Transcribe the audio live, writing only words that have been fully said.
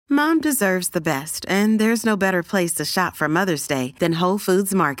Mom deserves the best, and there's no better place to shop for Mother's Day than Whole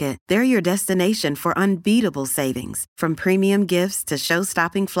Foods Market. They're your destination for unbeatable savings, from premium gifts to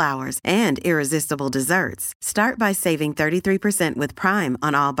show-stopping flowers and irresistible desserts. Start by saving 33% with Prime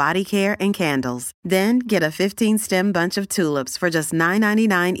on all body care and candles. Then get a 15-stem bunch of tulips for just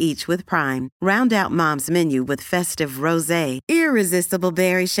 $9.99 each with Prime. Round out Mom's menu with festive rosé, irresistible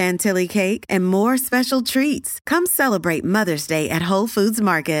berry chantilly cake, and more special treats. Come celebrate Mother's Day at Whole Foods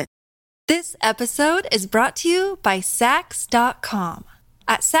Market. This episode is brought to you by Sax.com.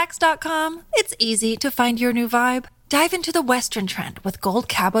 At Sax.com, it's easy to find your new vibe. Dive into the Western trend with gold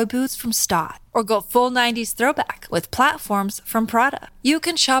cowboy boots from Stott, or go full 90s throwback with platforms from Prada. You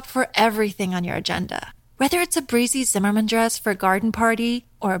can shop for everything on your agenda, whether it's a breezy Zimmermann dress for a garden party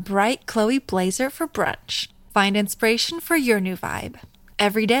or a bright Chloe blazer for brunch. Find inspiration for your new vibe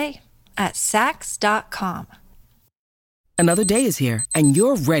every day at Sax.com. Another day is here, and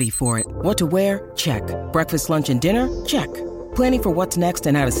you're ready for it. What to wear? Check. Breakfast, lunch, and dinner? Check. Planning for what's next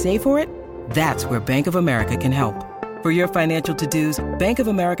and how to save for it? That's where Bank of America can help. For your financial to-dos, Bank of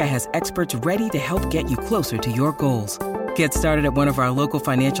America has experts ready to help get you closer to your goals. Get started at one of our local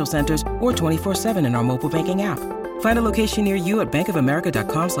financial centers or 24/7 in our mobile banking app. Find a location near you at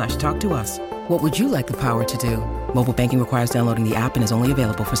bankofamerica.com/talktous. What would you like the power to do? Mobile banking requires downloading the app and is only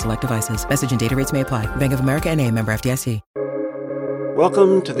available for select devices. Message and data rates may apply. Bank of America N.A., member FDIC.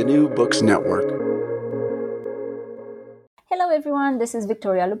 Welcome to the New Books Network. Hello everyone, this is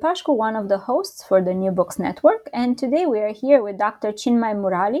Victoria Lupashko, one of the hosts for the New Books Network, and today we are here with Dr. Chinmay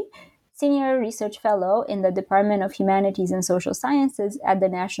Murali, Senior Research Fellow in the Department of Humanities and Social Sciences at the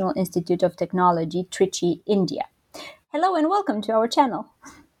National Institute of Technology, Trichy, India. Hello and welcome to our channel.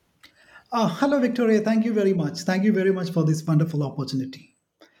 Hello, Victoria. Thank you very much. Thank you very much for this wonderful opportunity.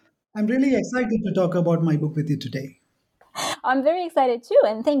 I'm really excited to talk about my book with you today. I'm very excited too,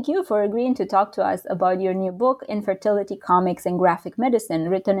 and thank you for agreeing to talk to us about your new book, Infertility, Comics, and Graphic Medicine,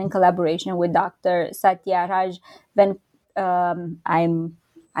 written in collaboration with Dr. Satyaraj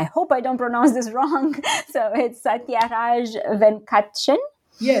I hope I don't pronounce this wrong. So it's Satyaraj Venkateshan.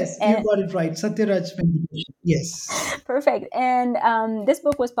 Yes, you got it right. Satyaraj Venkateshan. Yes. Perfect. And this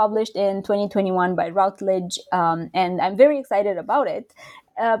book was published in 2021 by Routledge, and I'm very excited about it.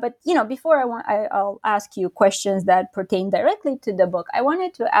 But before I'll ask you questions that pertain directly to the book, I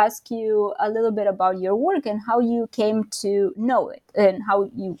wanted to ask you a little bit about your work and how you came to know it and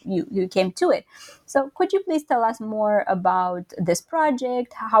how you came to it. So could you please tell us more about this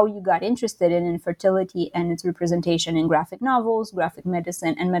project, how you got interested in infertility and its representation in graphic novels, graphic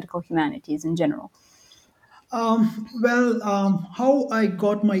medicine, and medical humanities in general? How I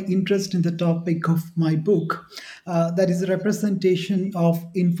got my interest in the topic of my book, that is a representation of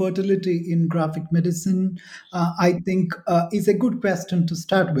infertility in graphic medicine, I think is a good question to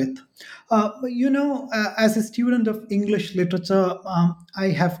start with. As a student of English literature, I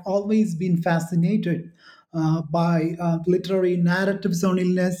have always been fascinated by literary narratives on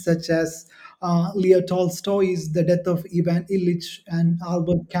illness, such as Leo Tolstoy's The Death of Ivan Ilyich and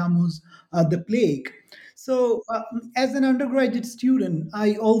Albert Camus' The Plague. So, as an undergraduate student,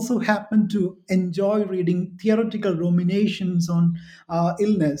 I also happen to enjoy reading theoretical ruminations on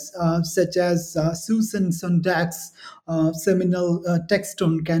illness, such as Susan Sontag's seminal text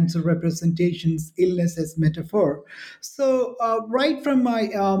on cancer representations, Illness as Metaphor. So, right from my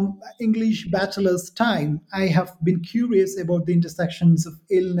English bachelor's time, I have been curious about the intersections of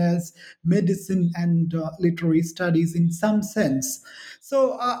illness, medicine, and literary studies in some sense.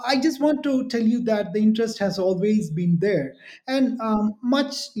 So I just want to tell you that the interest has always been there. And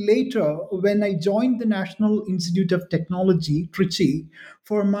much later, when I joined the National Institute of Technology, Trichy,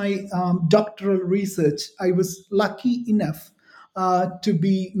 for my doctoral research, I was lucky enough to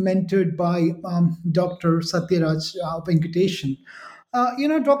be mentored by Dr. Satyaraj Venkateshan.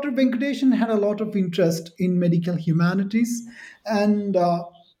 Dr. Venkateshan had a lot of interest in medical humanities, and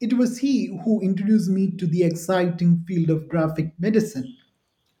it was he who introduced me to the exciting field of graphic medicine.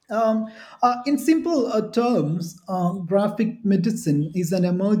 In simple terms, graphic medicine is an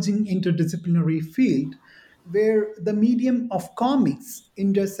emerging interdisciplinary field where the medium of comics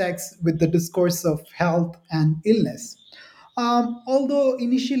intersects with the discourse of health and illness. Although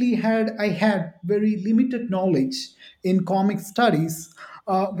initially I had very limited knowledge in comic studies,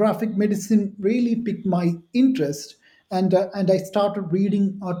 graphic medicine really piqued my interest, and I started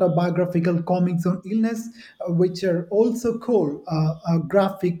reading autobiographical comics on illness, which are also called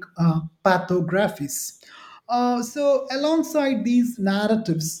graphic pathographies. So, alongside these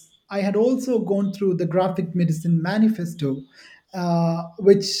narratives, I had also gone through the Graphic Medicine Manifesto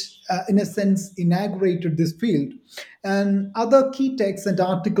which in a sense inaugurated this field, and other key texts and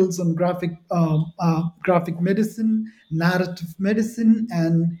articles on graphic medicine, narrative medicine,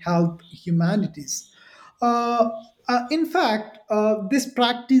 and health humanities. Uh, in fact, this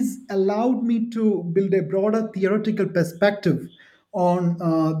practice allowed me to build a broader theoretical perspective on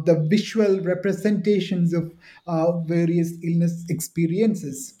the visual representations of various illness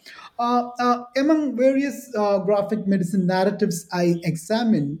experiences. Among various graphic medicine narratives I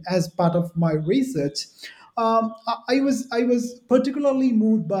examined as part of my research, I was particularly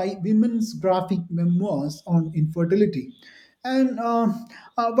moved by women's graphic memoirs on infertility. And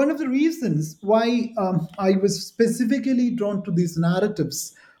one of the reasons why I was specifically drawn to these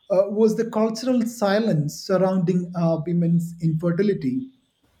narratives was the cultural silence surrounding women's infertility.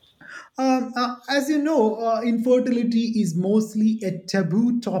 As you know, infertility is mostly a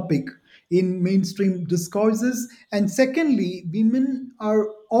taboo topic in mainstream discourses, and secondly, women are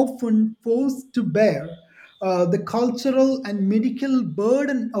often forced to bear the cultural and medical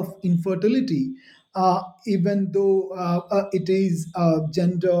burden of infertility, even though it is a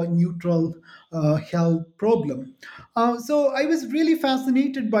gender neutral health problem. So I was really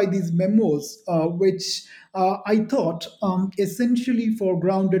fascinated by these memos, which I thought essentially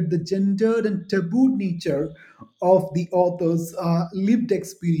foregrounded the gendered and tabooed nature of the author's lived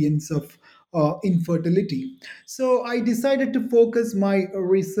experience of infertility. So I decided to focus my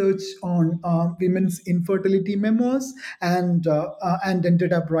research on women's infertility memoirs, and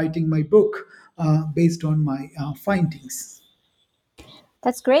ended up writing my book based on my findings.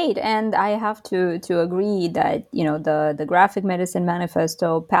 That's great, and I have to agree that the graphic medicine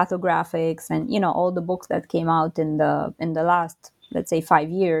manifesto, pathographics, and all the books that came out in the last, let's say, 5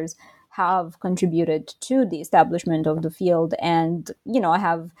 years have contributed to the establishment of the field, and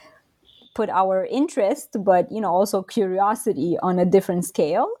have put our interest, but also curiosity on a different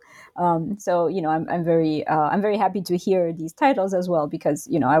scale. So I'm very happy to hear these titles as well, because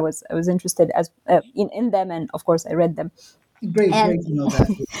I was interested in them, and of course I read them. Great, And great to know that.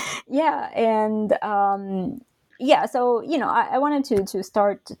 yeah, and yeah, so I wanted to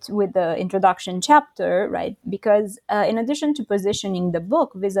start with the introduction chapter, right? Because in addition to positioning the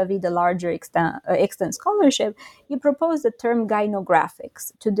book vis-a-vis the larger extant scholarship, you propose the term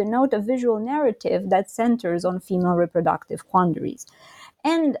gynographics to denote a visual narrative that centers on female reproductive quandaries.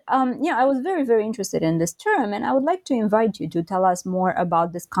 And I was very, very interested in this term, and I would like to invite you to tell us more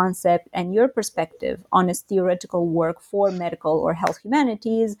about this concept and your perspective on its theoretical work for medical or health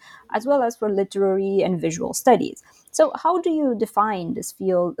humanities, as well as for literary and visual studies. So, how do you define this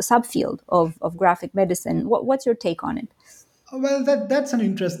subfield of graphic medicine? What's your take on it? Well, that's an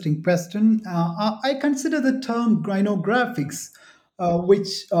interesting question. I consider the term gynographics,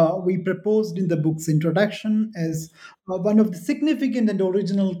 which we proposed in the book's introduction, as one of the significant and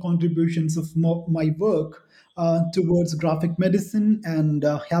original contributions of my work towards graphic medicine and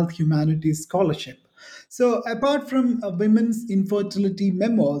health humanities scholarship. So, apart from women's infertility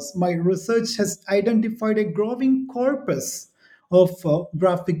memoirs, my research has identified a growing corpus of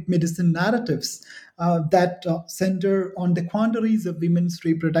graphic medicine narratives that center on the quandaries of women's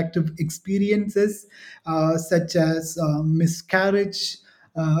reproductive experiences, such as miscarriage,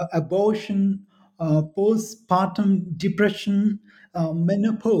 abortion, postpartum depression,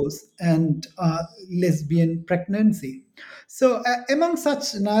 menopause, and lesbian pregnancy. So, among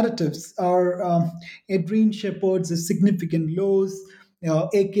such narratives are Adrienne Shepard's Significant Loss,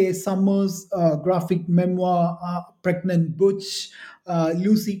 A.K. Summers' graphic memoir, Pregnant Butch,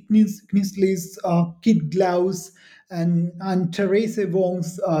 Lucy Knisley's Kid Gloves, and Therese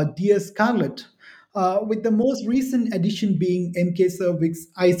Wong's Dear Scarlet, with the most recent addition being M.K. Cervik's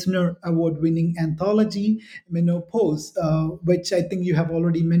Eisner Award winning anthology, Menopause, which I think you have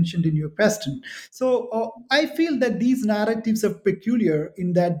already mentioned in your question. So I feel that these narratives are peculiar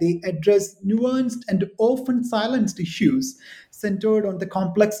in that they address nuanced and often silenced issues centered on the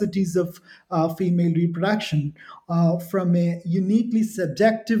complexities of female reproduction from a uniquely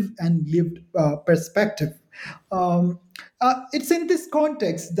subjective and lived perspective. Um, it's in this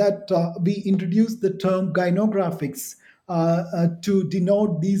context that we introduced the term gynographics to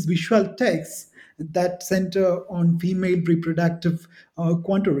denote these visual texts that center on female reproductive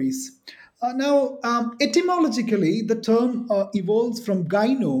quandaries. Etymologically, the term evolves from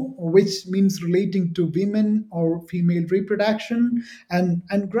gyno, which means relating to women or female reproduction, and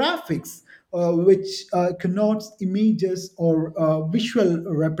graphics, which connotes images or visual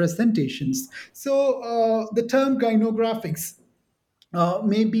representations. So, the term gynographics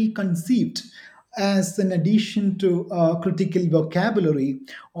may be conceived as an addition to critical vocabulary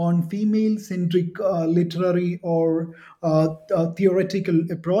on female centric literary or theoretical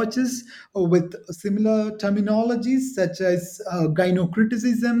approaches with similar terminologies such as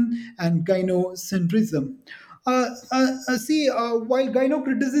gynocriticism and gynocentrism. While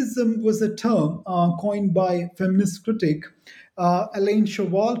gynocriticism was a term coined by feminist critic Elaine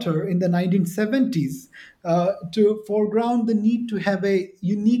Showalter in the 1970s to foreground the need to have a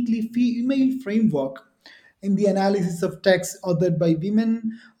uniquely female framework in the analysis of texts authored by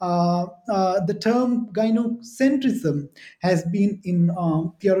women. The term gynocentrism has been in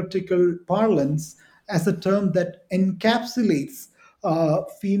theoretical parlance as a term that encapsulates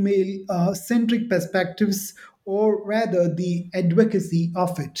female centric perspectives, or rather the advocacy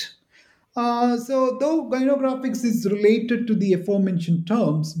of it. Though gynographics is related to the aforementioned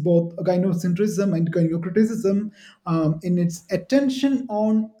terms, both gynocentrism and gynocriticism, in its attention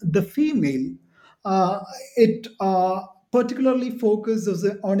on the female, it particularly focuses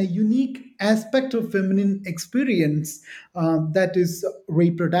on a unique aspect of feminine experience, that is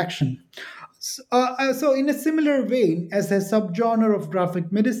reproduction. So, in a similar vein, as a subgenre of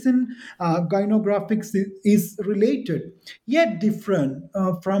graphic medicine, gynographics is related yet different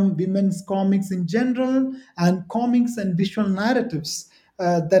from women's comics in general and comics and visual narratives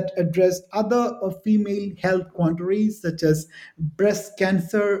that address other female health quandaries such as breast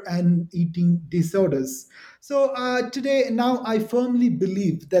cancer and eating disorders. Today, now I firmly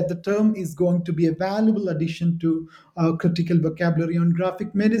believe that the term is going to be a valuable addition to critical vocabulary on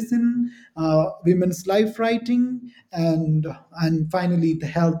graphic medicine, women's life writing, and finally the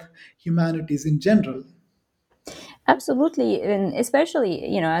health humanities in general. Absolutely, and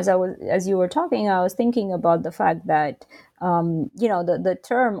especially, as you were talking, I was thinking about the fact that the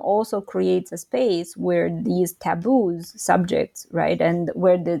term also creates a space where these taboos subjects, right, and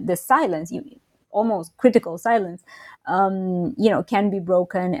where the silence, almost critical silence, can be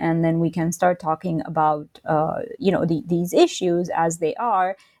broken, and then we can start talking about these issues as they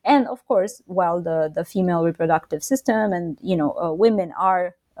are. And of course, while the female reproductive system and women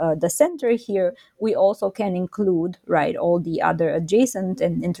are the center here, we also can include, right, all the other adjacent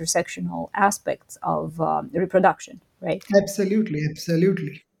and intersectional aspects of reproduction, right? Absolutely,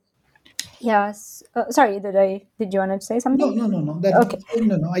 absolutely. Yes. Sorry, did you want to say No, something? no, no, no. Okay.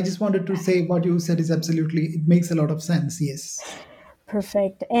 No. I just wanted to say what you said is absolutely. It makes a lot of sense. Yes.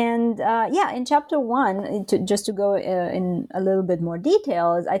 Perfect. And in chapter one, just to go in a little bit more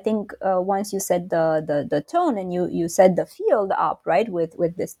details, I think once you set the tone and you set the field up, right,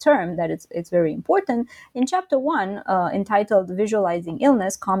 with this term, that it's very important. In chapter one, entitled Visualizing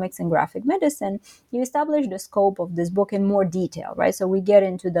Illness, Comics and Graphic Medicine, you establish the scope of this book in more detail, right? So we get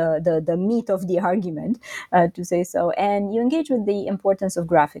into the meat of the argument, to say so, and you engage with the importance of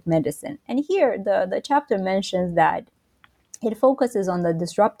graphic medicine. And here, the chapter mentions that it focuses on the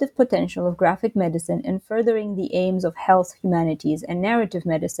disruptive potential of graphic medicine in furthering the aims of health humanities and narrative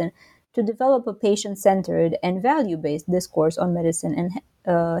medicine to develop a patient-centered and value-based discourse on medicine and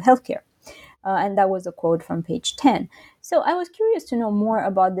healthcare. And that was a quote from page 10. So I was curious to know more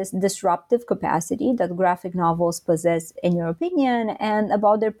about this disruptive capacity that graphic novels possess, in your opinion, and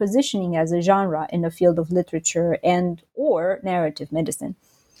about their positioning as a genre in the field of literature and or narrative medicine.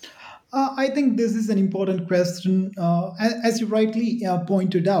 I think this is an important question. As you rightly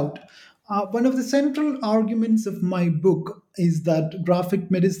pointed out, one of the central arguments of my book is that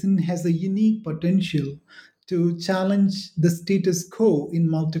graphic medicine has a unique potential to challenge the status quo in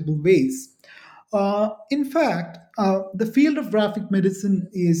multiple ways. In fact, the field of graphic medicine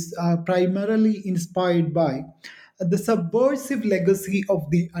is primarily inspired by the subversive legacy of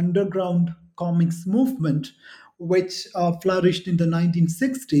the underground comics movement, which flourished in the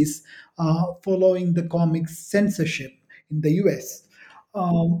 1960s following the comics censorship in the US.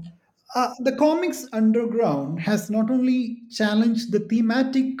 Um, the comics underground has not only challenged the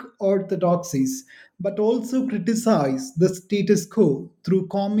thematic orthodoxies, but also criticized the status quo through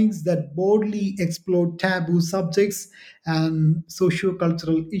comics that boldly explore taboo subjects and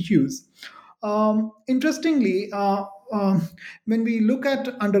socio-cultural issues. Interestingly, when we look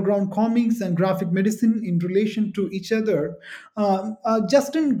at underground comics and graphic medicine in relation to each other,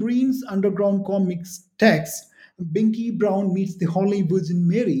 Justin Green's underground comics text, Binky Brown Meets the Holy Virgin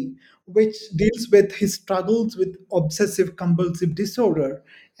Mary, which deals with his struggles with obsessive compulsive disorder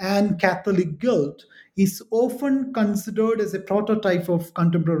and Catholic guilt, is often considered as a prototype of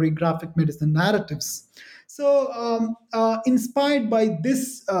contemporary graphic medicine narratives. Inspired by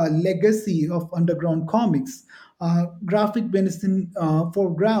this legacy of underground comics, graphic medicine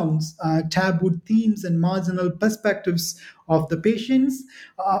foregrounds taboo themes and marginal perspectives of the patients,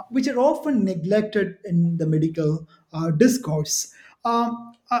 which are often neglected in the medical discourse.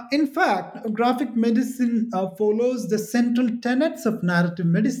 In fact, graphic medicine follows the central tenets of narrative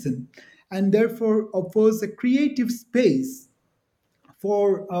medicine and therefore offers a creative space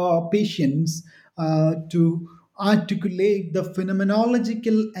for patients to articulate the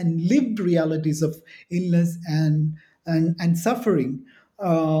phenomenological and lived realities of illness and suffering,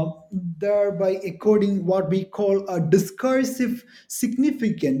 thereby according what we call a discursive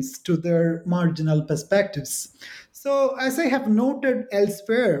significance to their marginal perspectives. So, as I have noted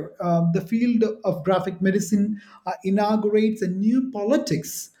elsewhere, the field of graphic medicine inaugurates a new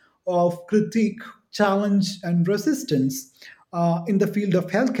politics of critique, challenge, and resistance in the field of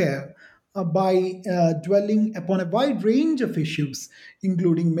healthcare by dwelling upon a wide range of issues,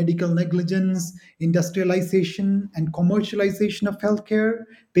 including medical negligence, industrialization and commercialization of healthcare,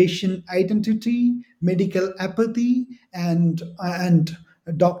 patient identity, medical apathy, and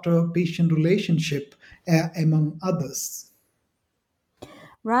doctor-patient relationship, among others.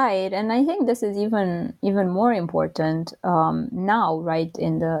 Right, and I think this is even more important now, right,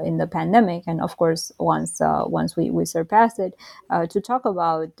 in the pandemic, and of course, once we surpass it, to talk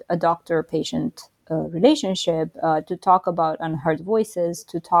about a doctor-patient relationship, to talk about unheard voices,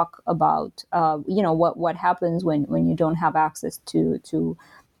 to talk about what happens when you don't have access to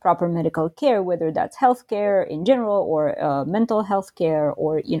proper medical care, whether that's healthcare in general or mental health care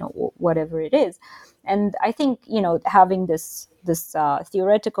or whatever it is. And I think having this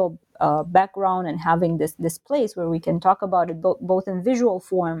theoretical background and having this place where we can talk about it both in visual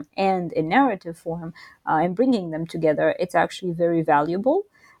form and in narrative form, and bringing them together, it's actually very valuable.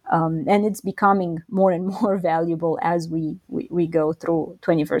 And it's becoming more and more valuable as we go through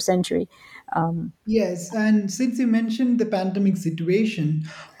 21st century. Yes, and since you mentioned the pandemic situation,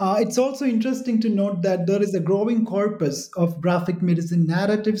 it's also interesting to note that there is a growing corpus of graphic medicine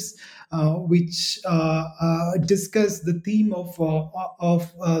narratives which discuss the theme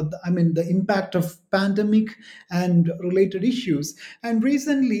the impact of pandemic and related issues. And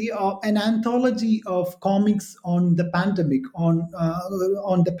recently, an anthology of comics on the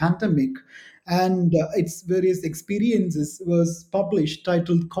pandemic and its various experiences was published,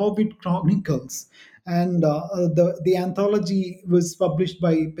 titled COVID Chronicles. And the anthology was published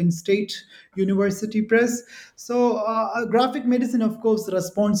by Penn State University Press. So, graphic medicine, of course,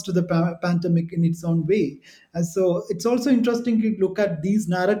 responds to the pandemic in its own way. And so, it's also interesting to look at these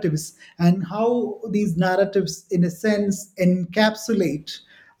narratives and how these narratives, in a sense, encapsulate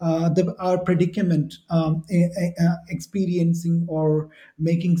our predicament, experiencing or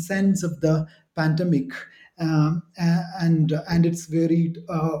making sense of the pandemic, and its varied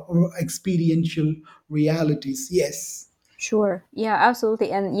experiential realities. Yes. Sure. Yeah,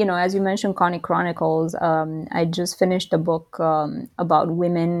 absolutely. And, as you mentioned, Conic Chronicles, I just finished a book about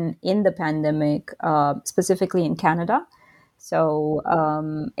women in the pandemic, specifically in Canada. So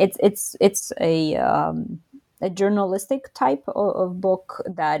it's a journalistic type of book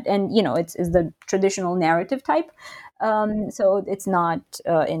that, and, it's the traditional narrative type. So it's not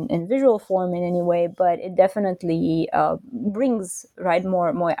in visual form in any way, but it definitely brings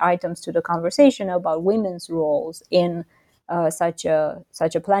more items to the conversation about women's roles in such a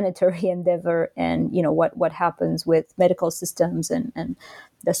planetary endeavor, and what happens with medical systems and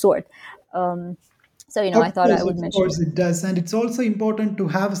the sort. So I thought I would Of mention course, it. it does, and it's also important to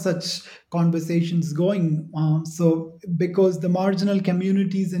have such conversations going. So, because the marginal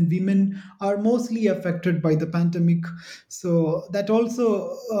communities and women are mostly affected by the pandemic, so that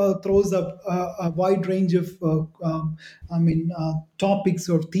also throws up a wide range of, topics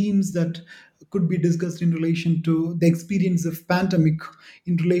or themes that could be discussed in relation to the experience of pandemic,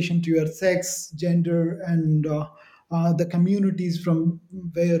 in relation to your sex, gender, and the communities from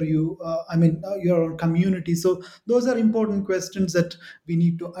where your community. So those are important questions that we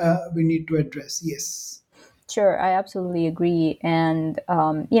need to address. Yes. Sure, I absolutely agree. And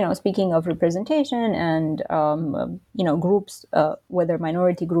speaking of representation and groups, whether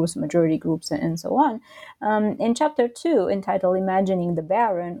minority groups, majority groups, and so on, in chapter 2, entitled "Imagining the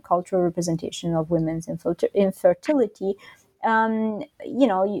Barren: Cultural Representation of Women's Infertility," the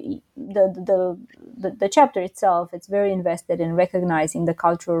chapter itself, it's very invested in recognizing the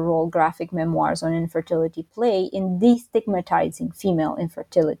cultural role graphic memoirs on infertility play in destigmatizing female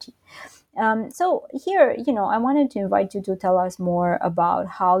infertility. So here, I wanted to invite you to tell us more about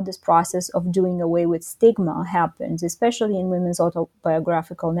how this process of doing away with stigma happens, especially in women's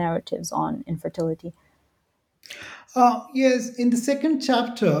autobiographical narratives on infertility. Yes, in the second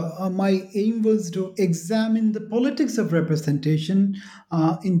chapter, my aim was to examine the politics of representation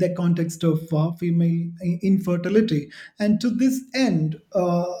in the context of female infertility. And to this end,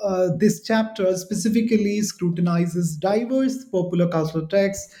 this chapter specifically scrutinizes diverse popular cultural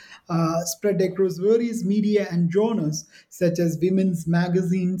texts spread across various media and genres, such as women's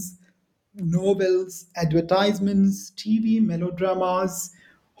magazines, novels, advertisements, TV melodramas,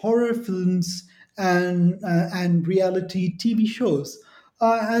 horror films, and reality TV shows.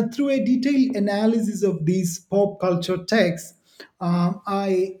 And through a detailed analysis of these pop culture texts,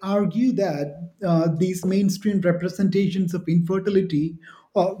 I argue that these mainstream representations of infertility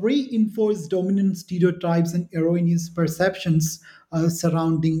reinforce dominant stereotypes and erroneous perceptions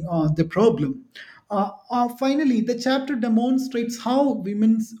surrounding the problem. Finally, the chapter demonstrates how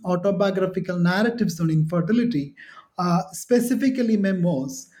women's autobiographical narratives on infertility, specifically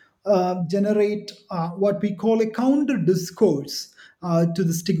memoirs, generate what we call a counter discourse to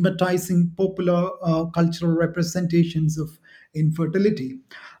the stigmatizing popular cultural representations of infertility.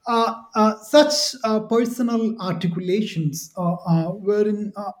 Such personal articulations,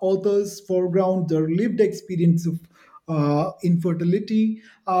 wherein authors foreground their lived experience of infertility,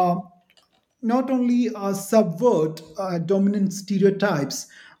 not only subvert dominant stereotypes,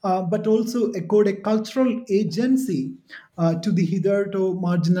 but also accord a cultural agency to the hitherto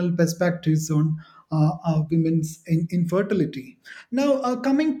marginal perspectives on women's infertility. Now,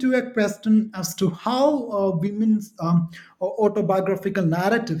 coming to a question as to how women's autobiographical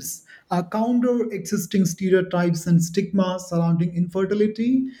narratives counter existing stereotypes and stigma surrounding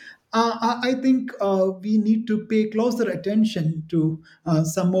infertility, I think we need to pay closer attention to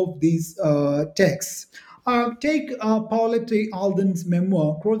some of these texts. Take Paulette Alden's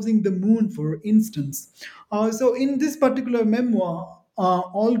memoir, Crossing the Moon, for instance. So, in this particular memoir,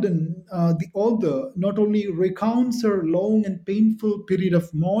 Alden, the author, not only recounts her long and painful period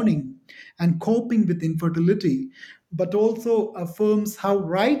of mourning and coping with infertility, but also affirms how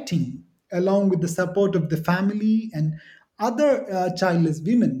writing, along with the support of the family and other childless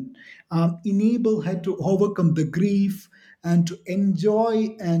women, enable her to overcome the grief and to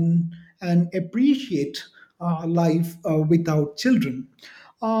enjoy and appreciate life without children.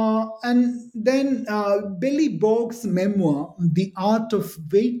 And then Billy Bogg's memoir, The Art of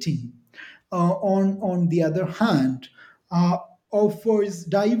Waiting, on the other hand, uh, offers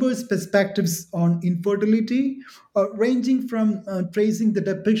diverse perspectives on infertility, ranging from tracing the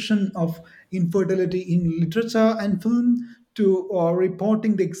depiction of infertility in literature and film to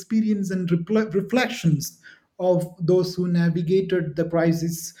reporting the experience and reflections of those who navigated the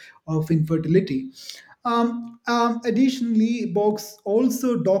crisis of infertility. Additionally, Box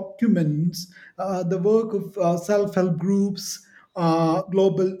also documents the work of self help groups,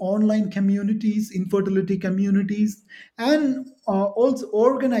 global online communities, infertility communities, and also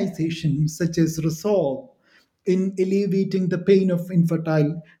organizations such as Resolve in alleviating the pain of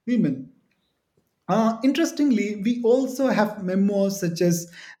infertile women. Interestingly, we also have memoirs such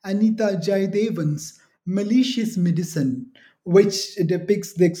as Anita Jayadevan's Malicious Medicine, which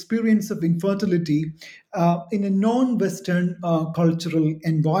depicts the experience of infertility in a non Western cultural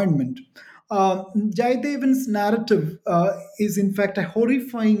environment. Jayadevan's narrative is, in fact, a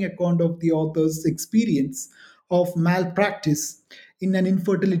horrifying account of the author's experience of malpractice in an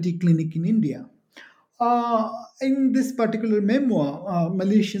infertility clinic in India. In this particular memoir,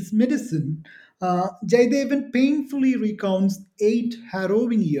 Malicious Medicine, Jaidevan painfully recounts 8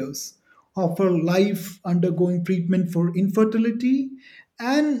 harrowing years of her life undergoing treatment for infertility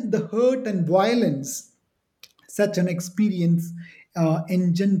and the hurt and violence such an experience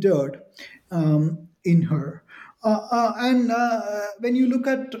engendered in her. And when you look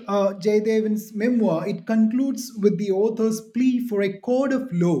at Jaydevan's memoir, it concludes with the author's plea for a code of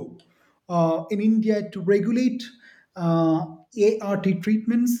law in India to regulate uh, ART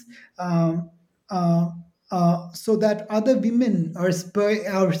treatments, uh, so that other women are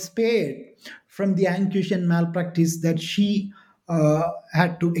spared from the anguish and malpractice that she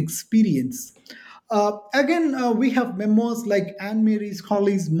had to experience. Again, we have memoirs like Anne Marie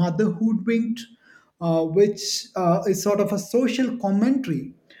Holly's Motherhood Winked, which is sort of a social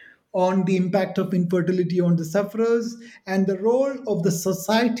commentary on the impact of infertility on the sufferers and the role of the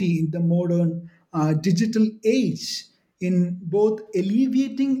society in the modern digital age in both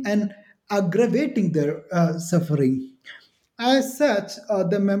alleviating and aggravating their suffering. As such,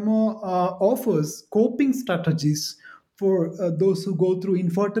 the memo offers coping strategies for those who go through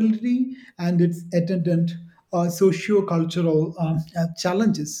infertility and its attendant socio-cultural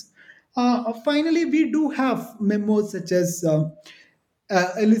challenges. Finally, we do have memos such as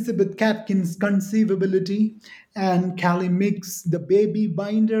Elizabeth Catkins' Conceivability, and Callie Mick's The Baby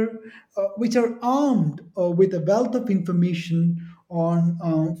Binder, which are armed with a wealth of information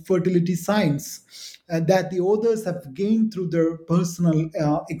on fertility science that the authors have gained through their personal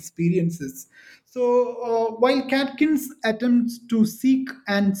experiences. So, while Catkins attempts to seek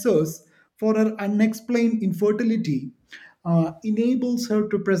answers for her unexplained infertility, enables her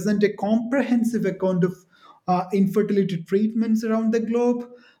to present a comprehensive account of infertility treatments around the globe.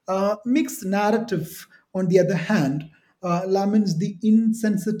 Mixed narrative, on the other hand, laments the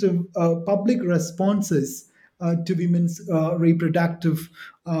insensitive public responses to women's reproductive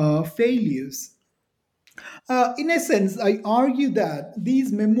failures. In essence, I argue that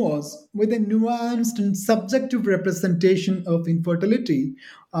these memoirs, with a nuanced and subjective representation of infertility,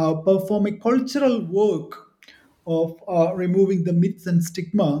 perform a cultural work of removing the myths and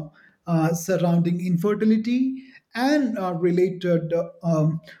stigma surrounding infertility and related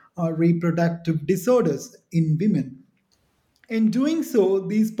reproductive disorders in women. In doing so,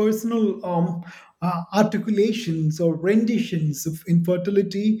 these personal articulations or renditions of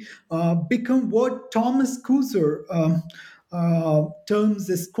infertility become what Thomas Kuser terms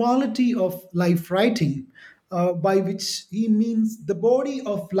as quality of life writing, by which he means the body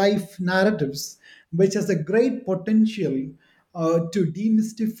of life narratives, which has a great potential to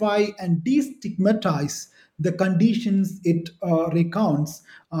demystify and destigmatize the conditions it recounts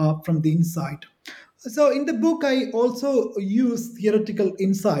from the inside. So, in the book, I also use theoretical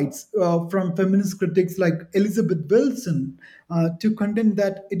insights from feminist critics like Elizabeth Wilson to contend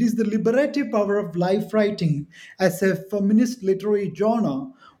that it is the liberative power of life writing as a feminist literary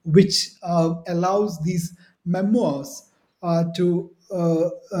genre which allows these memoirs to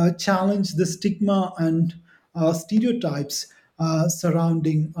challenge the stigma and stereotypes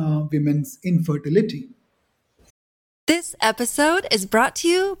surrounding women's infertility. This episode is brought to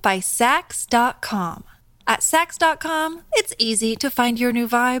you by Sax.com. At Sax.com, it's easy to find your new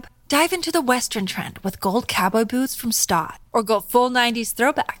vibe. Dive into the Western trend with gold cowboy boots from Stott, or go full 90s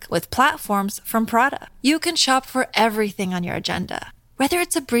throwback with platforms from Prada. You can shop for everything on your agenda, whether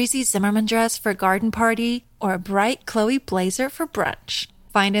it's a breezy Zimmermann dress for a garden party or a bright Chloe blazer for brunch.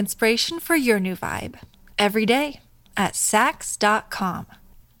 Find inspiration for your new vibe every day at Sax.com.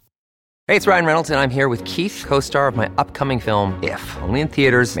 Hey, it's Ryan Reynolds, and I'm here with Keith, co-star of my upcoming film, If, only in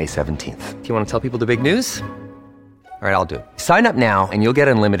theaters May 17th. Do you want to tell people the big news? All right, I'll do it. Sign up now and you'll get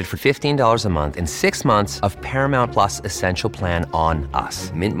unlimited for $15 a month and 6 months of Paramount Plus Essential Plan on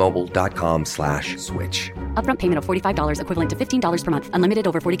us. MintMobile.com/switch. Upfront payment of $45 equivalent to $15 per month. Unlimited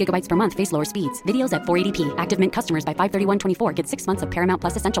over 40 gigabytes per month. Face lower speeds. Videos at 480p. Active Mint customers by 531.24 get 6 months of Paramount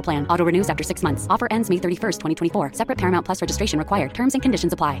Plus Essential Plan. Auto renews after 6 months. Offer ends May 31st, 2024. Separate Paramount Plus registration required. Terms and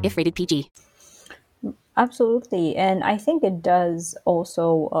conditions apply if rated PG. Absolutely. And I think it does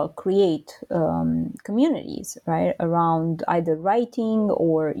also create communities, right, around either writing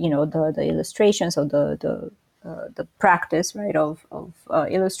or, the illustrations or the practice, right, of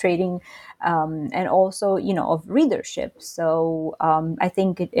illustrating, and also, of readership. So I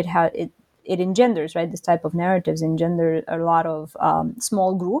think it engenders, right, this type of narratives engender a lot of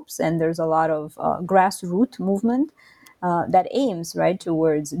small groups, and there's a lot of grassroots movement that aims, right,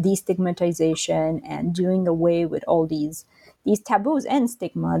 towards destigmatization and doing away with all these taboos and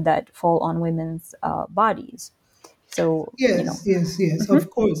stigma that fall on women's bodies. So, Yes, of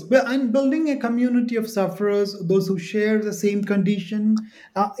course. And building a community of sufferers, those who share the same condition,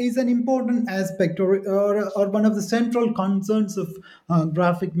 is an important aspect or one of the central concerns of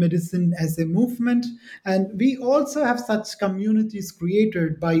graphic medicine as a movement. And we also have such communities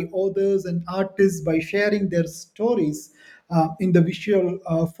created by authors and artists by sharing their stories in the visual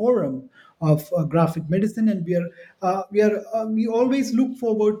forum of graphic medicine. And we always look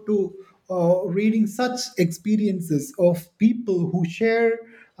forward to reading such experiences of people who share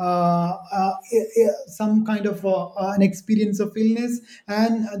some kind of an experience of illness,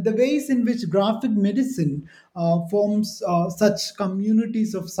 and the ways in which graphic medicine forms such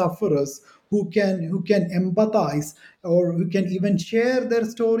communities of sufferers who can empathize or who can even share their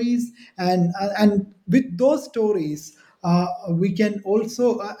stories, and with those stories we can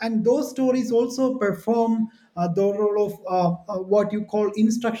also and those stories also perform the role of what you call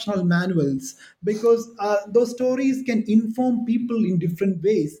instructional manuals, because those stories can inform people in different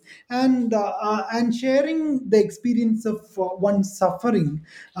ways, and sharing the experience of one's suffering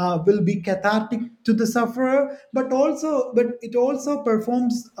will be cathartic to the sufferer, but it also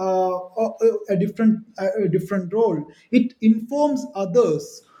performs a different role. It informs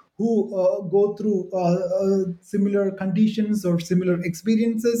others who go through similar conditions or similar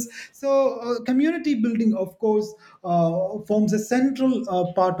experiences. So, community building, of course, forms a central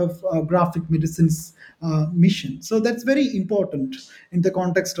part of graphic medicine's mission. So, that's very important in the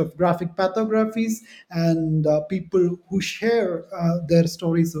context of graphic pathographies and people who share their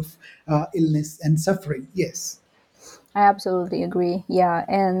stories of illness and suffering. Yes. I absolutely agree. Yeah,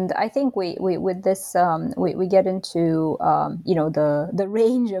 and I think we with this we get into the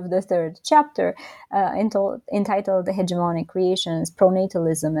range of the third chapter, entitled "The Hegemonic Creations,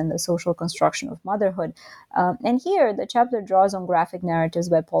 Pronatalism, and the Social Construction of Motherhood." And here, the chapter draws on graphic narratives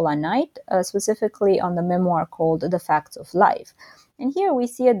by Paula Knight, specifically on the memoir called "The Facts of Life." And here we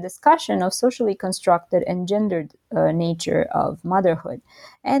see a discussion of socially constructed and gendered nature of motherhood.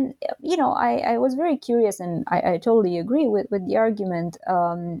 And, I was very curious, and I totally agree with the argument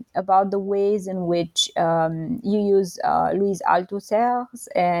about the ways in which you use Louise Althusser's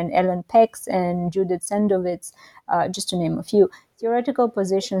and Ellen Peck's and Judith Sendowitz, just to name a few, theoretical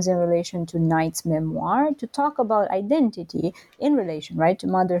positions in relation to Knight's memoir to talk about identity in relation, right, to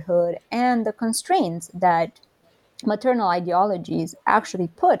motherhood and the constraints that maternal ideologies actually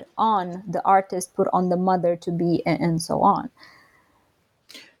put on the artist, put on the mother to be, and so on.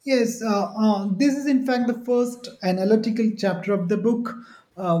 Yes, this is in fact the first analytical chapter of the book,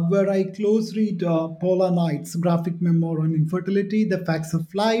 where I close read Paula Knight's graphic memoir on infertility, The Facts of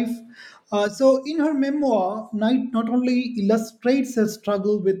Life. So, in her memoir, Knight not only illustrates her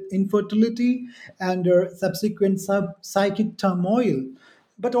struggle with infertility and her subsequent psychic turmoil,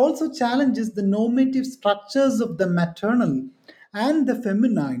 but also challenges the normative structures of the maternal and the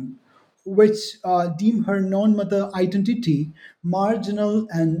feminine, which deem her non-mother identity marginal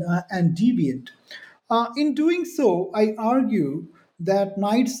and deviant. In doing so, I argue that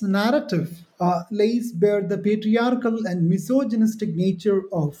Knight's narrative lays bare the patriarchal and misogynistic nature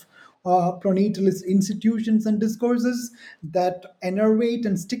of pronatalist institutions and discourses that enervate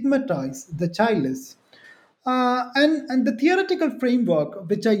and stigmatize the childless. And the theoretical framework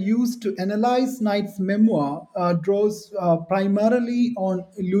which I used to analyze Knight's memoir draws primarily on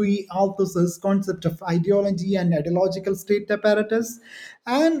Louis Althusser's concept of ideology and ideological state apparatus,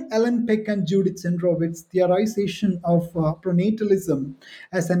 and Ellen Peck and Judith Sendrowitz's theorization of pronatalism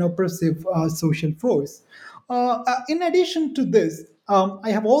as an oppressive social force. In addition to this, I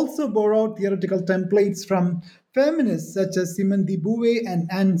have also borrowed theoretical templates from feminists such as Simone de Beauvoir and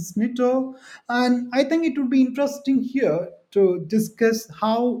Anne Snitto, and I think it would be interesting here to discuss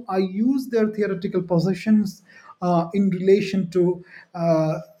how I use their theoretical positions in relation to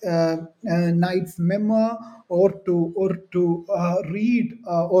Knight's memoir, or to read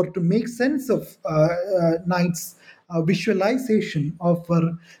or to make sense of Knight's visualization of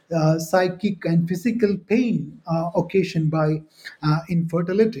her psychic and physical pain occasioned by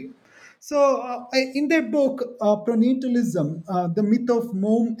infertility. So, in their book, Pronatalism, The Myth of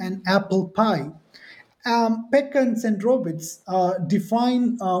Mom and Apple Pie, Peck and Sendrowitz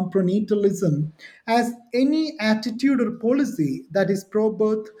define pronatalism as any attitude or policy that is pro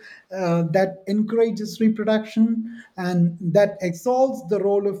birth, that encourages reproduction, and that exalts the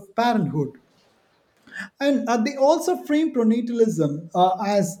role of parenthood. And they also frame pronatalism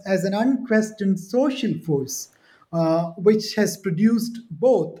as an unquestioned social force, which has produced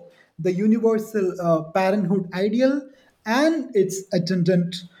both the universal parenthood ideal and its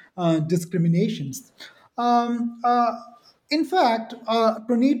attendant discriminations. Um, uh, in fact,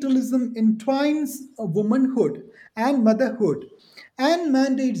 pronatalism entwines womanhood and motherhood and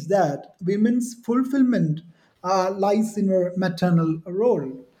mandates that women's fulfillment lies in her maternal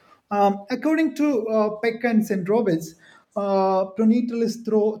role. According to Peck and Sendrowitz, pronatalist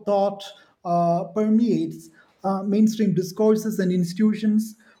thought permeates mainstream discourses and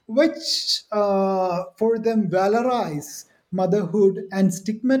institutions, which for them valorize motherhood and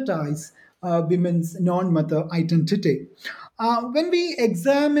stigmatize women's non mother identity. When we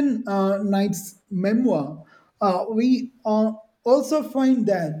examine Knight's memoir, we also find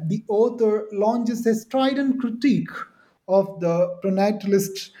that the author launches a strident critique of the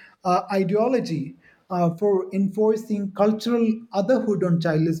pronatalist ideology for enforcing cultural otherhood on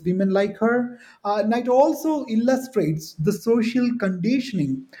childless women like her. Knight also illustrates the social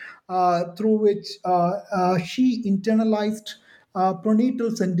conditioning through which she internalized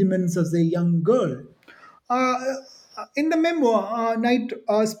pronatal sentiments as a young girl. Uh, in the memoir, Knight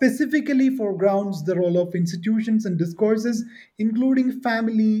specifically foregrounds the role of institutions and discourses, including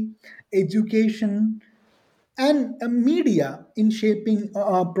family, education, and media in shaping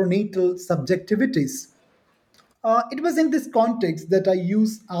pronatal subjectivities. It was in this context that I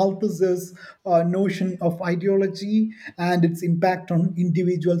used Althusser's notion of ideology and its impact on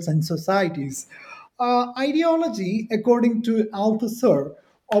individuals and societies. Ideology, according to Althusser,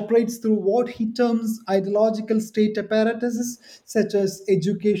 operates through what he terms ideological state apparatuses such as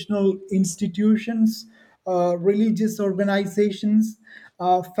educational institutions, religious organizations,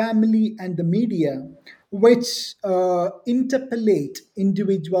 family, and the media, which interpellate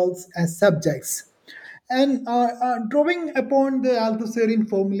individuals as subjects. And drawing upon the Althusserian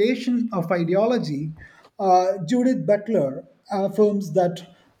formulation of ideology, Judith Butler affirms that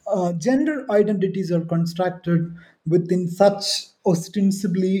gender identities are constructed within such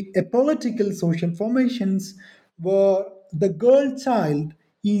ostensibly apolitical social formations where the girl child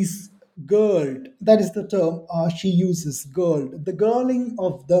is girled. That is the term she uses, girled, the girling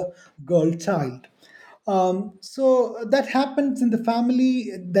of the girl child. So that happens in the family,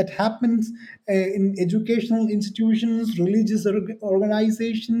 that happens in educational institutions, religious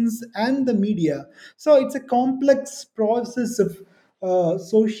organizations, and the media. So it's a complex process of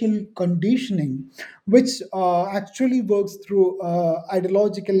social conditioning, which actually works through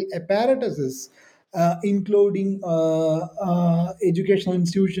ideological apparatuses, including educational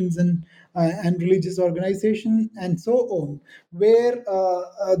institutions and religious organization and so on, where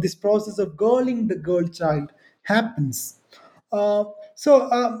this process of girling the girl child happens.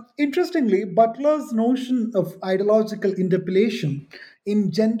 Interestingly, Butler's notion of ideological interpellation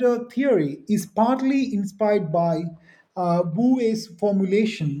in gender theory is partly inspired by Bouvet's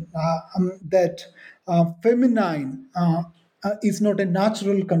formulation that feminine is not a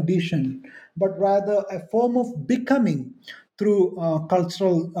natural condition, but rather a form of becoming through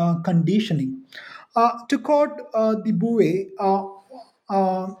cultural conditioning. To quote the Bouvet,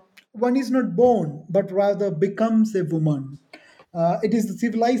 one is not born, but rather becomes a woman. It is the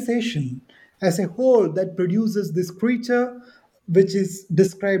civilization as a whole that produces this creature, which is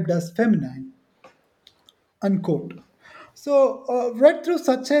described as feminine, unquote. So, read through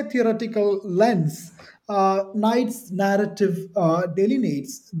such a theoretical lens, Knight's narrative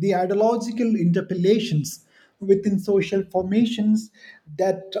delineates the ideological interpellations within social formations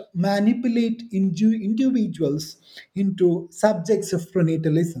that manipulate individuals into subjects of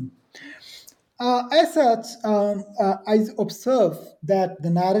prenatalism. As such, I observe that the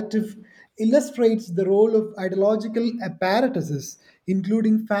narrative illustrates the role of ideological apparatuses,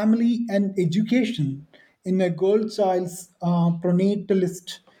 including family and education, in a girl child's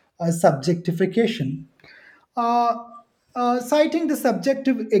pronatalist subjectification. Uh, Citing the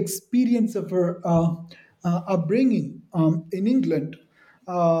subjective experience of her upbringing in England,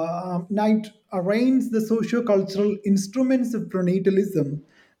 Knight arraigns the socio-cultural instruments of pronatalism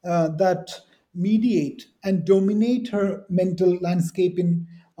that mediate and dominate her mental landscape in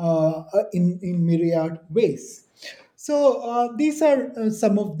myriad ways. So these are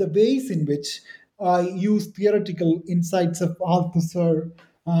some of the ways in which I use theoretical insights of Althusser,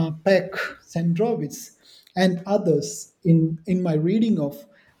 Peck, Sandrovitz, and others in my reading of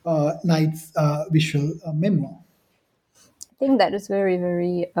Knight's visual memoir. I think that is very,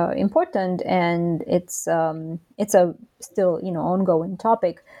 very important, and it's a still ongoing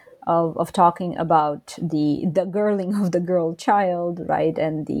topic of talking about the girling of the girl child, right,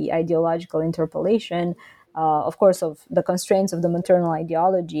 and the ideological interpolation, of course, of the constraints of the maternal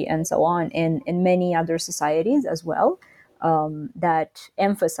ideology and so on in many other societies as well, that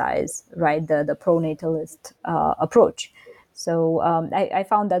emphasize, right, the pronatalist approach. So I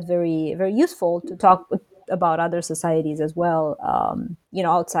found that very, very useful to talk about other societies as well,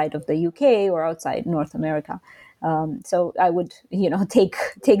 outside of the UK or outside North America. So I would, take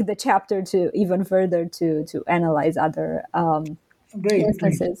the chapter to even further to analyze other Great, great.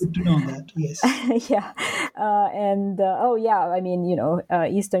 instances. Good to know that. Yes. Yeah, oh yeah, I mean,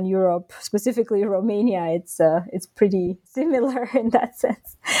 Eastern Europe, specifically Romania, it's pretty similar in that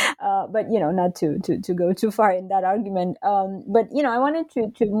sense. But not to go too far in that argument. But I wanted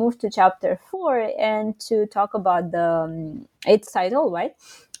to move to chapter 4 and to talk about its title, right?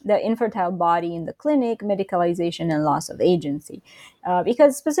 The infertile body in the clinic, medicalization and loss of agency.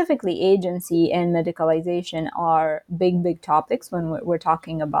 Because specifically agency and medicalization are big topics when we're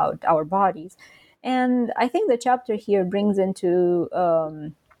talking about our bodies. And I think the chapter here brings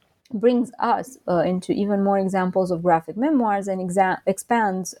us into even more examples of graphic memoirs and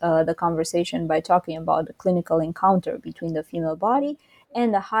expands the conversation by talking about the clinical encounter between the female body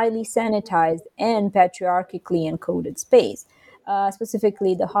and the highly sanitized and patriarchically encoded space,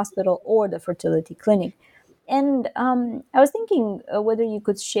 specifically the hospital or the fertility clinic. And I was thinking whether you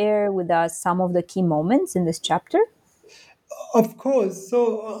could share with us some of the key moments in this chapter. Of course.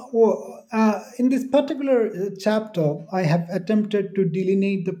 In this particular chapter, I have attempted to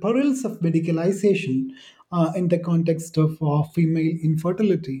delineate the perils of medicalization in the context of female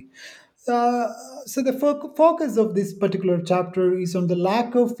infertility. Uh, so, the focus of this particular chapter is on the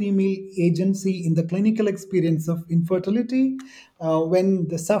lack of female agency in the clinical experience of infertility when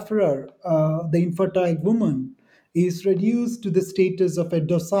the sufferer, the infertile woman, is reduced to the status of a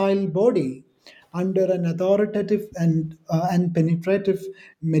docile body under an authoritative and penetrative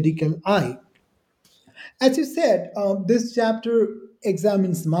medical eye. As you said, this chapter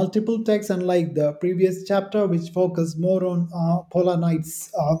examines multiple texts, unlike the previous chapter, which focused more on Paula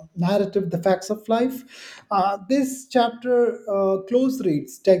Knight's narrative, The Facts of Life. This chapter close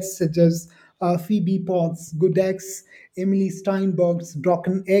reads texts such as Phoebe Potts' Good Eggs, Emily Steinberg's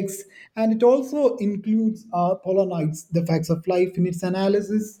Broken Eggs, and it also includes Paula Knight's The Facts of Life in its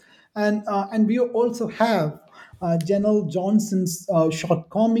analysis. And we also have Janelle Johnson's short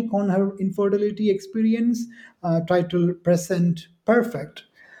comic on her infertility experience, titled Present Perfect.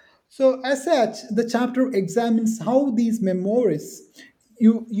 So, as such, the chapter examines how these memoirs,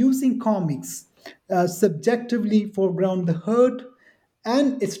 using comics, subjectively foreground the hurt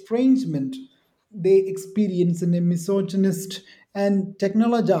and estrangement they experience in a misogynist and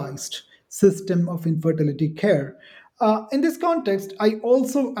technologized system of infertility care. In this context, I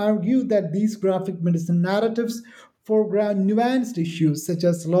also argue that these graphic medicine narratives foreground nuanced issues such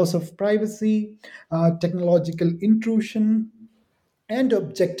as loss of privacy, technological intrusion, and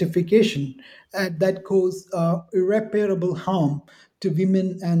objectification that cause irreparable harm to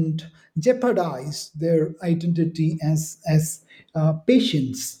women and jeopardize their identity as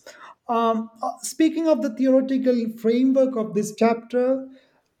patients. Speaking of the theoretical framework of this chapter,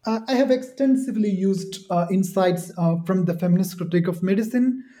 I have extensively used insights from the feminist critique of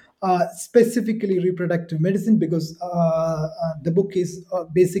medicine, specifically reproductive medicine, because the book is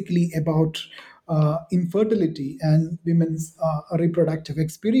basically about infertility and women's reproductive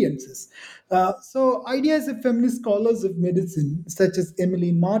experiences. So, ideas of feminist scholars of medicine, such as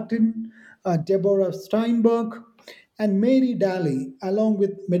Emily Martin, Deborah Steinberg, and Mary Daly, along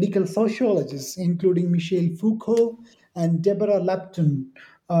with medical sociologists, including Michelle Foucault and Deborah Lapton,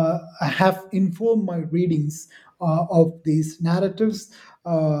 have informed my readings of these narratives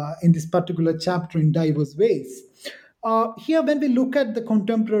in this particular chapter in diverse ways. Here, when we look at the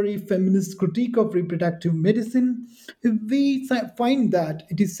contemporary feminist critique of reproductive medicine, we find that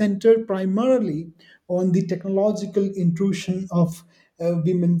it is centered primarily on the technological intrusion of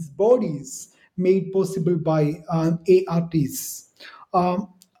women's bodies made possible by ARTs. Um,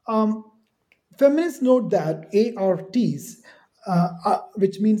 um, Feminists note that ARTs,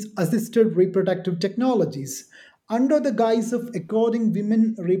 which means assisted reproductive technologies, under the guise of according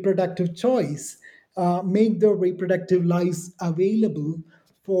women reproductive choice, make their reproductive lives available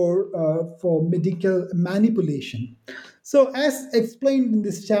for medical manipulation. So, as explained in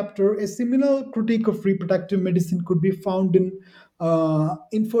this chapter, a similar critique of reproductive medicine could be found in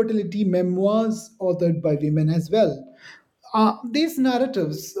infertility memoirs authored by women as well. These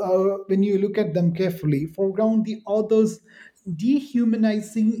narratives, when you look at them carefully, foreground the author's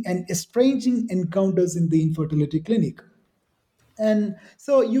dehumanizing and estranging encounters in the infertility clinic. And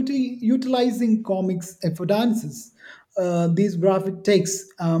so, utilizing comics affordances, these graphic texts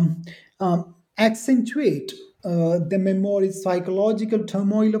accentuate the memory's psychological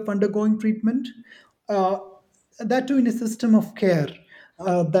turmoil of undergoing treatment, uh, that too in a system of care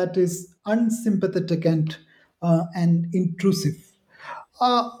that is unsympathetic and intrusive.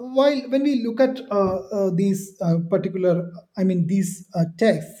 While when we look at these particular, I mean these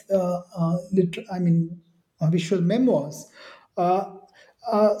texts, visual memoirs, uh,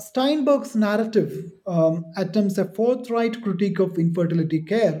 Steinberg's narrative attempts a forthright critique of infertility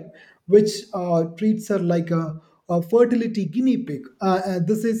care, which treats her like a fertility guinea pig.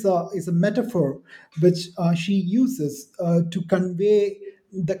 This is a metaphor which she uses to convey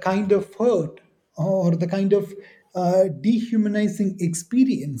the kind of hurt or the kind of dehumanizing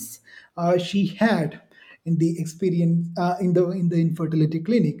experience she had in the experience in the infertility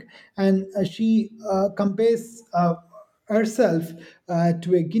clinic, and she compares herself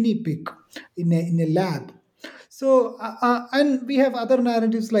to a guinea pig in a lab. So, and we have other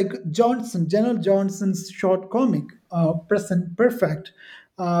narratives like General Johnson's short comic, Present Perfect,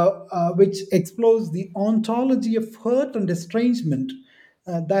 which explores the ontology of hurt and estrangement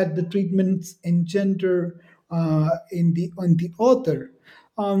that the treatments engender in the author.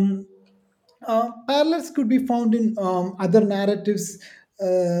 Um, Parallels could be found in other narratives.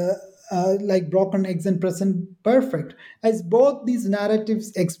 like broken eggs and present perfect, as both these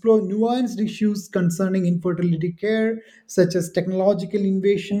narratives explore nuanced issues concerning infertility care, such as technological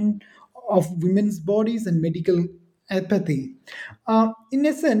invasion of women's bodies and medical apathy. In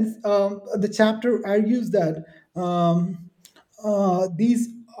essence, the chapter argues that these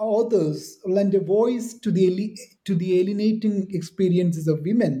authors lend a voice to to the alienating experiences of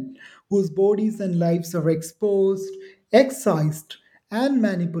women whose bodies and lives are exposed, excised, and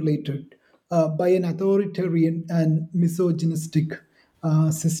manipulated by an authoritarian and misogynistic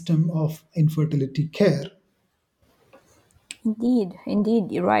system of infertility care. Indeed,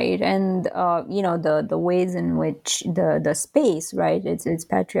 indeed, you're right, and the ways in which the space, right? It's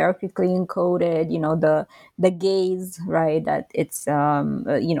patriarchally encoded. The gaze, right? That it's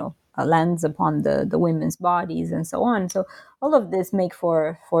lands upon the women's bodies and so on. So all of this make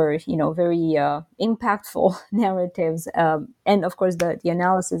for very impactful narratives, and of course the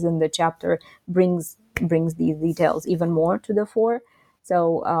analysis in the chapter brings these details even more to the fore.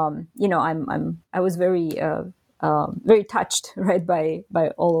 So I was very touched, right, by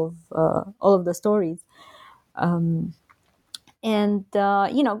all of the stories. And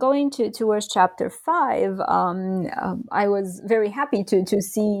going towards chapter 5, I was very happy to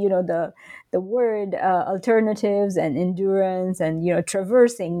see the word alternatives and endurance, and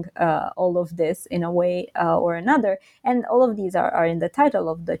traversing all of this in a way or another. And all of these are in the title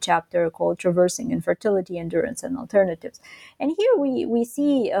of the chapter, called Traversing Infertility, Endurance, and Alternatives. And here we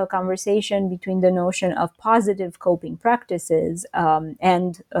see a conversation between the notion of positive coping practices,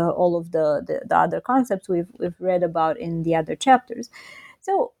 and all of the other concepts we've read about in the other chapters.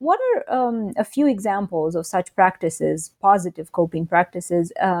 So, what are a few examples of such practices, positive coping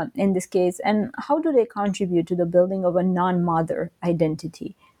practices in this case, and how do they contribute to the building of a non-mother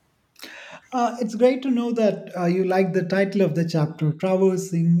identity? It's great to know that you like the title of the chapter,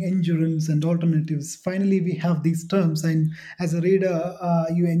 Traversing, Endurance, and Alternatives. Finally, we have these terms, and as a reader,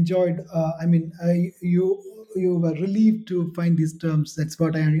 you enjoyed, you were relieved to find these terms. That's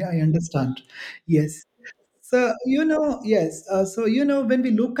what I understand. Yes. So, yes. When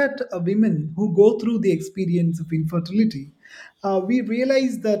we look at women who go through the experience of infertility, we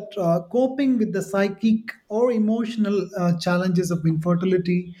realize that coping with the psychic or emotional challenges of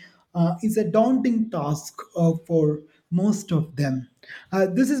infertility is a daunting task for most of them.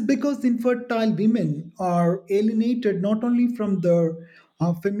 This is because infertile women are alienated not only from their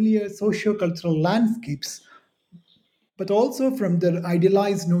familiar socio-cultural landscapes, but also from their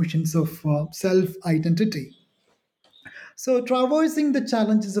idealized notions of self identity. So, traversing the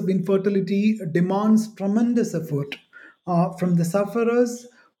challenges of infertility demands tremendous effort from the sufferers,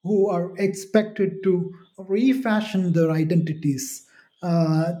 who are expected to refashion their identities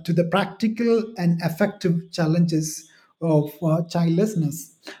to the practical and effective challenges of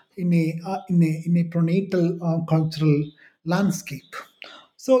childlessness in a prenatal cultural landscape.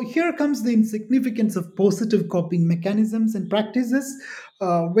 So here comes the insignificance of positive coping mechanisms and practices,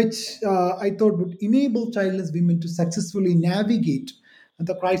 which I thought would enable childless women to successfully navigate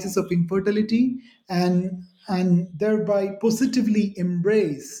the crisis of infertility, and thereby positively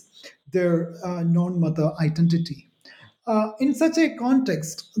embrace their non-mother identity. In such a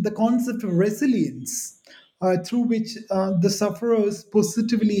context, the concept of resilience, through which the sufferers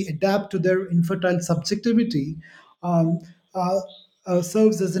positively adapt to their infertile subjectivity, um, uh,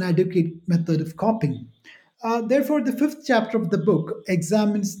 serves as an adequate method of coping. Therefore, the fifth chapter of the book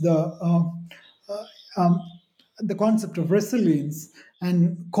examines um, the concept of resilience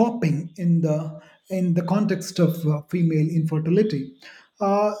and coping in the context of female infertility.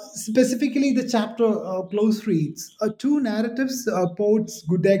 Specifically, the chapter close reads two narratives, Poet's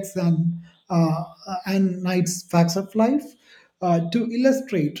Good Eggs and Knight's Facts of Life, to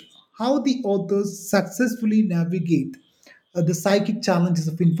illustrate how the authors successfully navigate the psychic challenges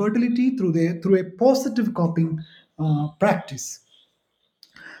of infertility through a positive coping practice.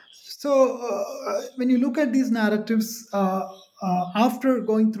 So, when you look at these narratives, after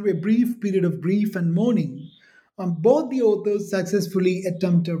going through a brief period of grief and mourning, both the authors successfully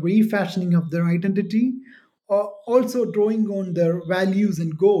attempt a refashioning of their identity, also drawing on their values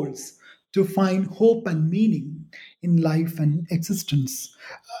and goals to find hope and meaning in life and existence.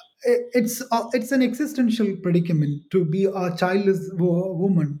 It's an existential predicament to be a childless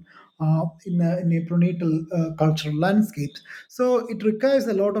woman in a prenatal cultural landscape. So it requires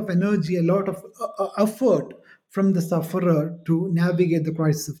a lot of energy, a lot of effort from the sufferer to navigate the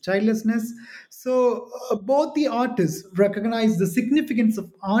crisis of childlessness. So both the artists recognize the significance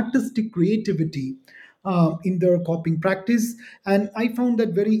of artistic creativity in their coping practice, and I found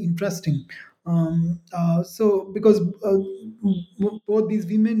that very interesting. So because both these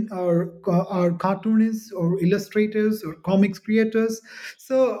women are cartoonists or illustrators or comics creators.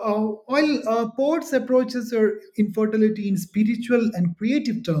 So while Port's approaches her infertility in spiritual and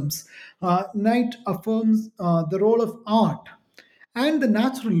creative terms, Knight affirms the role of art and the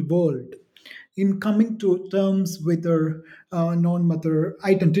natural world in coming to terms with her non-mother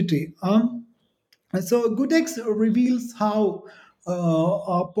identity. So Gudex reveals how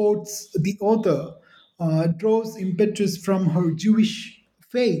Potts, the author, draws impetus from her Jewish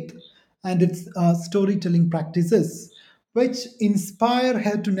faith and its storytelling practices, which inspire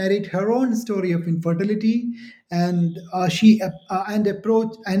her to narrate her own story of infertility, and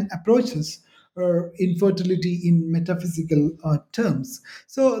approaches infertility in metaphysical terms.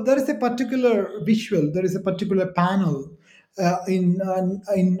 So there is a particular visual, there is a particular panel in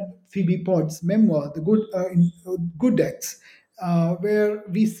Phoebe Potts' memoir, The Good Ex, where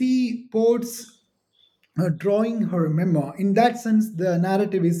we see Potts drawing her memoir. In that sense, the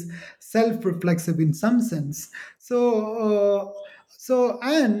narrative is self-reflexive in some sense.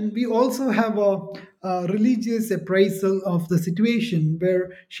 And we also have a religious appraisal of the situation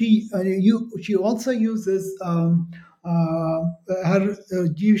where she also uses her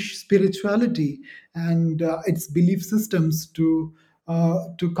Jewish spirituality and its belief systems to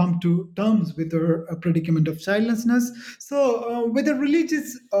come to terms with her predicament of childlessness. So, with a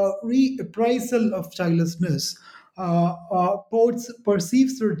religious reappraisal of childlessness, Potts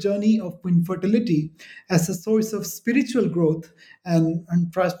perceives her journey of infertility as a source of spiritual growth and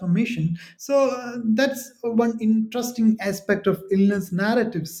transformation. So, that's one interesting aspect of illness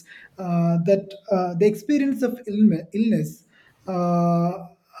narratives, that the experience of illness uh,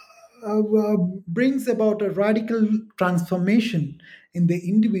 brings about a radical transformation in the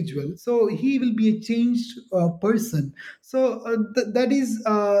individual. So he will be a changed person. So that is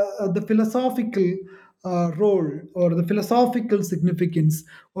the philosophical role or the philosophical significance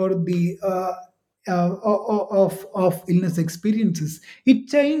or the of illness experiences. It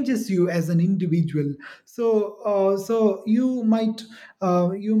changes you as an individual. So you might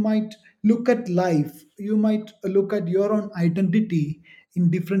look at life, you might look at your own identity in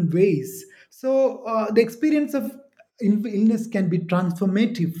different ways. So the experience of illness can be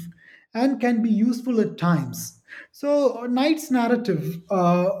transformative and can be useful at times. So Knight's narrative,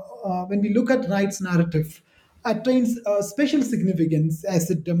 when we look at Knight's narrative, attains special significance as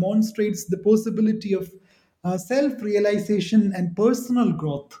it demonstrates the possibility of self-realization and personal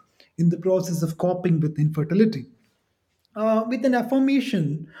growth in the process of coping with infertility. With an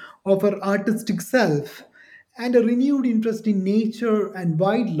affirmation of her artistic self and a renewed interest in nature and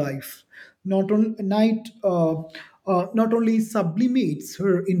wildlife, not only sublimates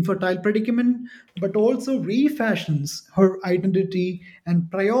her infertile predicament but also refashions her identity and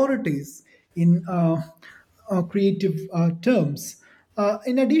priorities in creative terms.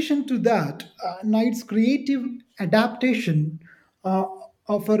 In addition to that, Knight's creative adaptation uh,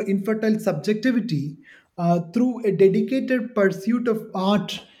 of her infertile subjectivity through a dedicated pursuit of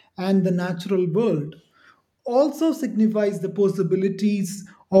art and the natural world also signifies the possibilities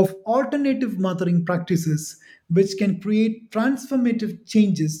of alternative mothering practices, which can create transformative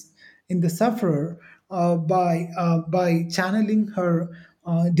changes in the sufferer by channeling her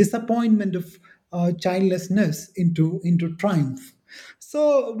disappointment of childlessness into triumph.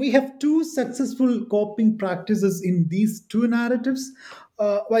 So we have two successful coping practices in these two narratives.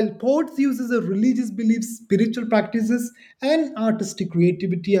 While Potts uses a religious beliefs, spiritual practices, and artistic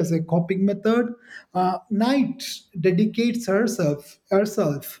creativity as a coping method, Knight dedicates herself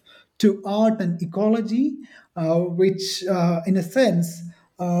to art and ecology, which, in a sense,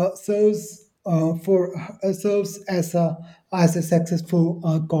 serves as a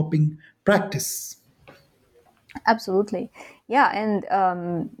successful coping practice. Absolutely. Yeah, and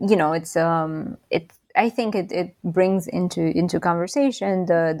it's I think it brings into conversation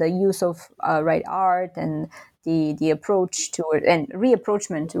the use of right art and the approach toward and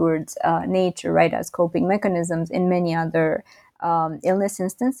reapproachment towards nature, right, as coping mechanisms in many other illness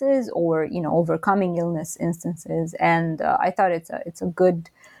instances, or overcoming illness instances. And I thought it's a good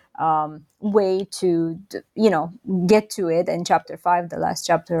way to get to it in chapter 5, the last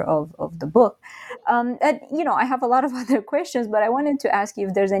chapter of the book. And I have a lot of other questions, but I wanted to ask you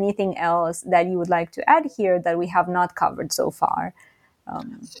if there's anything else that you would like to add here that we have not covered so far.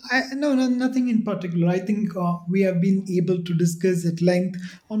 No, nothing in particular. I think we have been able to discuss at length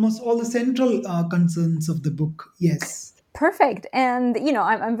almost all the central concerns of the book. Yes. Perfect. And,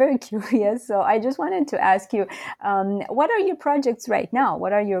 I'm very curious. So I just wanted to ask you, what are your projects right now?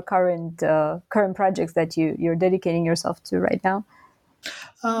 What are your current projects that you're dedicating yourself to right now?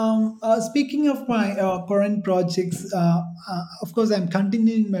 Speaking of my current projects, of course, I'm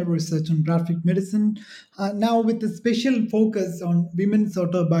continuing my research on graphic medicine, now with a special focus on women's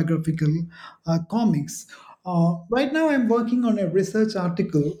autobiographical comics. Right now, I'm working on a research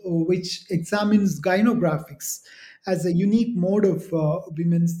article which examines gynographics as a unique mode of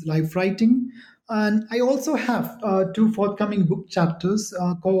women's life writing. And I also have two forthcoming book chapters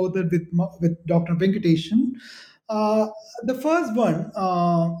co-authored with Dr. Venkateshan. Uh, the first one,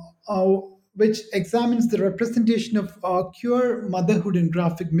 which examines the representation of queer motherhood in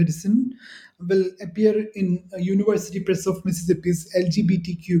graphic medicine, will appear in University Press of Mississippi's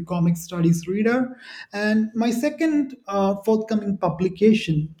LGBTQ Comic Studies reader. And my second forthcoming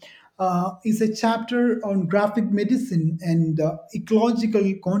publication is a chapter on graphic medicine and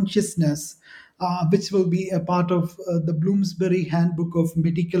ecological consciousness, which will be a part of the Bloomsbury Handbook of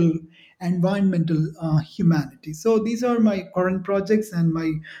Medical Environmental Humanity. So these are my current projects and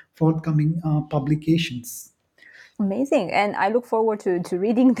my forthcoming publications. Amazing, and I look forward to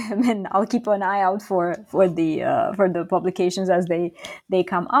reading them, and I'll keep an eye out for the publications as they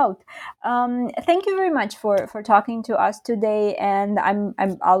come out. Thank you very much for talking to us today, and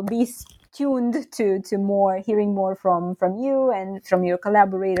I'll be tuned to more hearing more from you and from your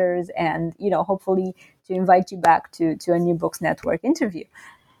collaborators, and hopefully to invite you back to a New Books Network interview.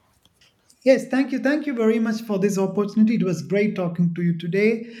 Yes, thank you. Thank you very much for this opportunity. It was great talking to you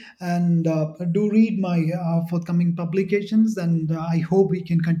today. And do read my forthcoming publications. And I hope we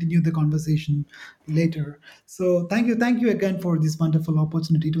can continue the conversation later. So thank you. Thank you again for this wonderful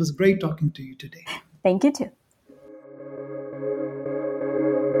opportunity. It was great talking to you today. Thank you too.